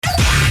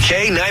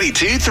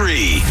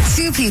K92-3.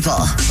 Two people,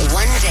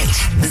 one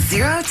date,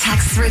 0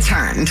 texts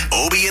returned.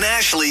 Obie and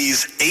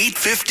Ashley's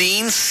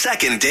 8:15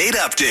 second date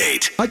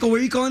update. Michael,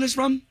 where are you calling us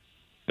from?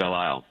 Belle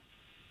Isle.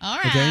 All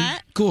right. Okay,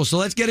 cool. So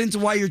let's get into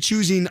why you're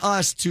choosing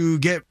us to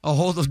get a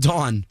hold of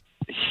Dawn.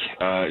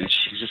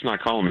 She's just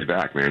not calling me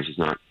back, man. She's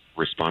not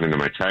responding to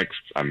my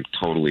texts. I'm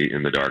totally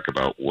in the dark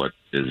about what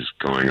is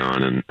going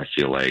on, and I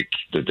feel like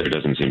that there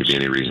doesn't seem to be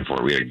any reason for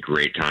it. We had a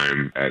great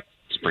time at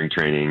spring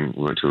training.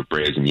 We went to a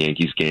Braves and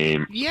Yankees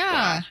game.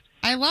 Yeah.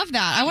 I love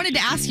that. I wanted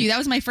to ask you, that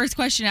was my first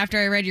question after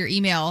I read your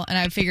email, and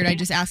I figured I'd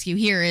just ask you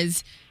here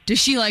is, does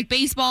she like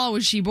baseball?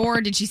 Was she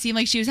bored? Did she seem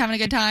like she was having a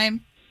good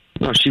time?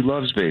 No, she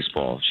loves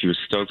baseball. She was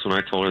stoked when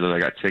I told her that I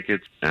got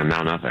tickets, and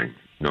now nothing.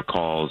 No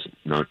calls,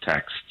 no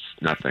texts,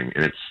 nothing.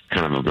 And it's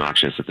kind of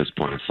obnoxious at this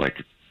point. It's like,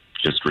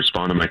 just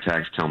respond to my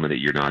text, tell me that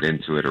you're not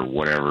into it or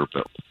whatever,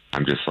 but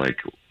I'm just like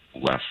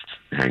left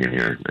hanging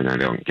here, and I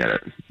don't get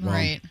it.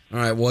 Right. All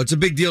right, well, it's a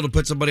big deal to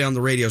put somebody on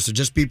the radio, so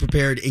just be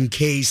prepared in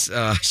case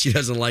she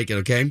doesn't like it,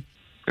 okay?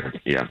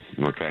 Yeah,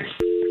 okay.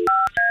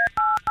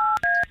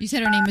 You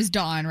said her name was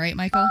Dawn, right,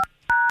 Michael?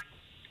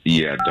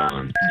 Yeah,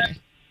 Dawn. Okay.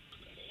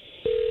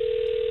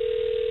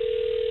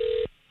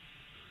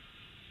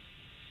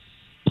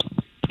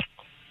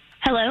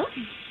 Hello,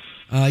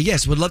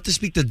 Yes, would love to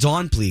speak to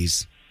Dawn,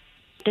 please.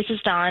 this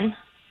is Dawn.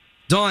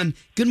 Dawn,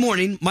 good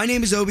morning. My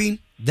name is Obie.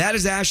 That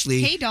is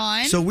Ashley. Hey,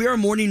 Dawn. So we are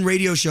morning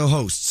radio show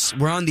hosts.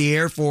 We're on the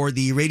air for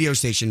the radio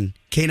station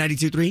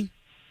K92.3.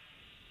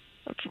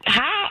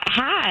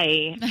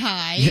 Hi.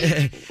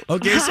 Hi.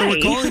 Okay, so we're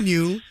Hi. calling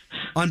you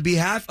on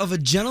behalf of a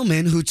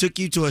gentleman who took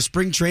you to a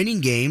spring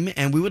training game,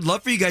 and we would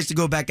love for you guys to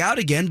go back out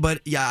again, but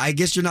yeah, I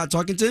guess you're not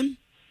talking to him?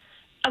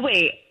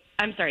 Wait,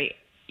 I'm sorry.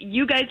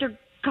 You guys are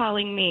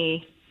calling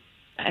me.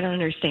 I don't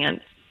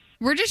understand.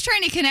 We're just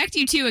trying to connect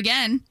you two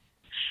again.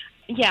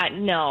 Yeah,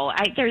 no.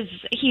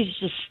 He's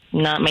just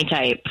not my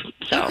type.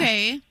 So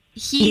Okay.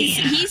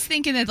 He's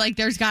thinking that, like,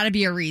 there's got to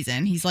be a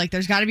reason. He's like,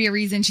 there's got to be a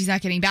reason she's not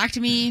getting back to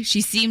me.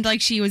 She seemed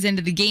like she was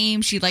into the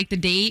game. She liked the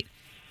date.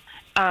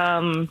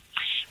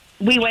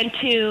 we went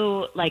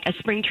to like a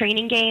spring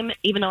training game.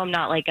 Even though I'm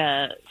not like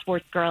a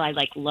sports girl, I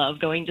like love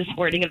going to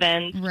sporting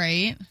events.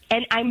 Right.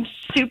 And I'm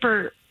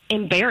super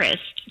embarrassed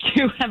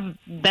to have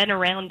been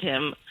around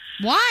him.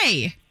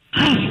 Why?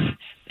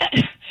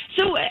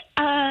 So,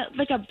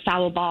 like a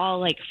foul ball,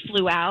 like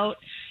flew out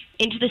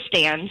into the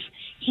stands.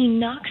 He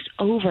knocks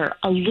over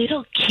a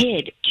little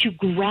kid to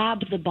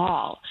grab the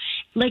ball.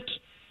 Like,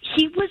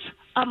 he was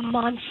a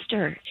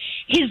monster.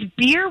 His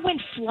beer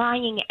went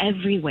flying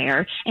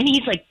everywhere, and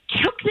he's like,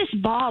 took this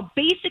ball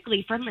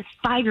basically from this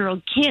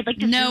 5-year-old kid, like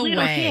this No little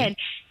way. kid.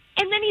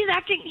 And then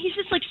he's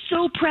just like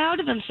so proud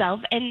of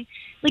himself and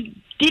like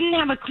didn't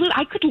have a clue.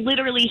 I could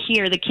literally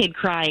hear the kid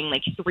crying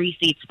like 3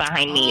 seats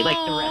behind me, like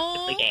the rest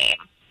of the game.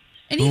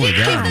 And he Oh my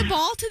didn't God. give the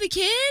ball to the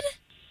kid?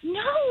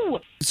 No.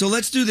 So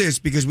let's do this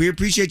because we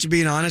appreciate you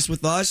being honest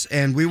with us,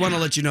 and we want to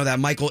let you know that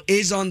Michael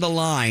is on the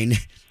line,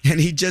 and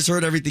he just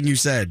heard everything you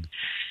said.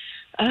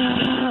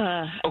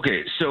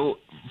 Okay, so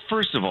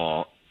first of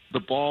all, the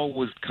ball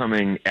was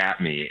coming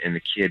at me, and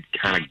the kid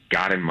kind of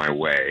got in my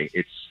way.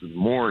 It's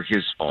more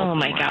his fault. Oh,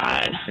 my than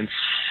God. fault. And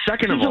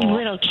second He's of a all,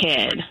 little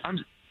kid.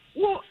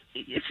 well,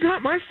 it's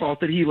not my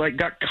fault that he like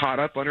got caught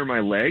up under my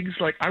legs.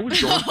 Like I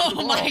was going. For the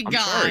ball. my I'm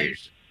sorry.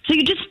 gosh. So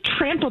you just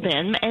trampled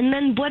him, and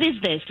then what is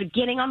this?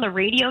 Getting on the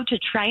radio to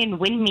try and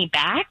win me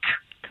back?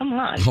 Come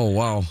on. Oh,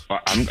 wow.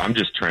 I'm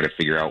just trying to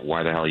figure out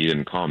why the hell you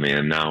didn't call me,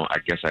 and now I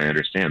guess I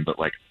understand. But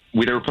like,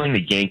 they were playing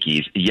the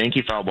Yankees. A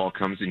Yankee foul ball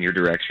comes in your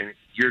direction.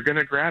 You're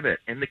gonna grab it,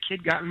 and the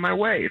kid got in my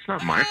way. It's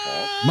not my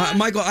fault.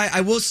 Michael,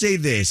 I will say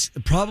this.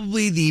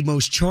 Probably the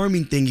most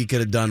charming thing you could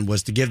have done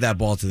was to give that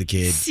ball to the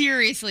kid.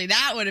 Seriously,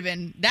 that would have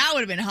been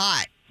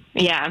hot.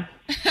 Yeah,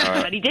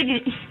 but he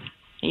didn't.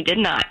 He did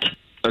not.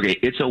 Okay,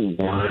 it's a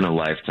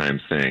one-in-a-lifetime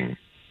thing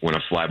when a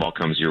fly ball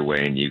comes your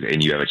way and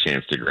you have a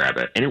chance to grab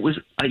it. And it was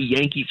a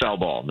Yankee foul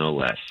ball, no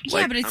less.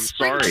 Yeah, but it's I'm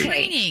spring sorry.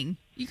 training.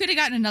 You could have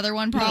gotten another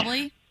one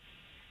probably.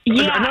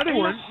 Yeah, Another and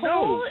one? the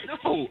whole-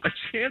 No. A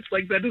chance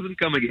like that doesn't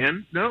come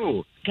again.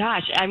 No.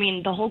 Gosh, I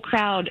mean, the whole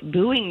crowd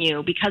booing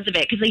you because of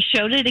it, because they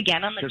showed it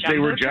again on the Because they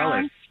were Jumbotron.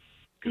 jealous.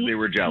 Because they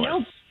were jealous.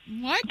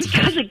 No, What?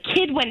 because a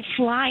kid went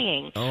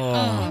flying.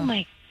 Oh. Oh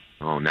my.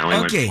 Oh, now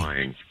I Okay. went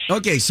flying.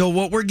 Okay, so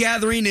what we're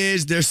gathering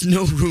is there's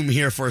no room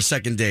here for a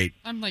second date.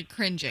 I'm like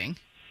cringing.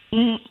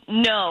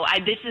 No,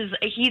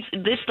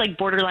 this like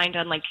borderline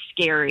on like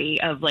scary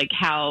of like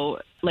how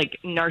like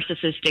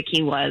narcissistic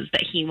he was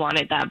that he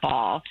wanted that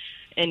ball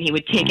and he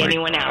would take Oh my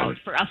anyone God. out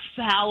for a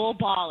foul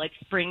ball at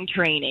spring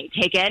training.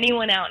 Take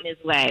anyone out in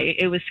his way.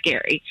 It was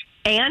scary.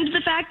 And the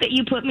fact that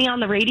you put me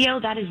on the radio,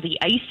 that is the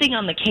icing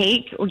on the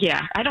cake. Oh,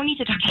 yeah, I don't need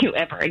to talk to you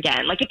ever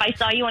again. Like if I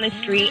saw you on a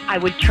street, I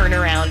would turn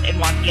around and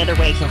walk the other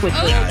way quickly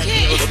and be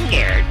a little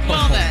scared.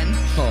 Well then.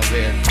 Oh,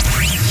 man.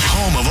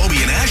 Home of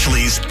Obie and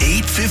Ashley's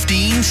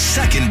 8:15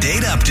 second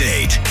date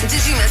update. Did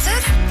you miss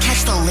it?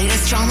 Catch the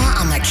latest drama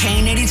on the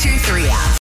K82 3 app.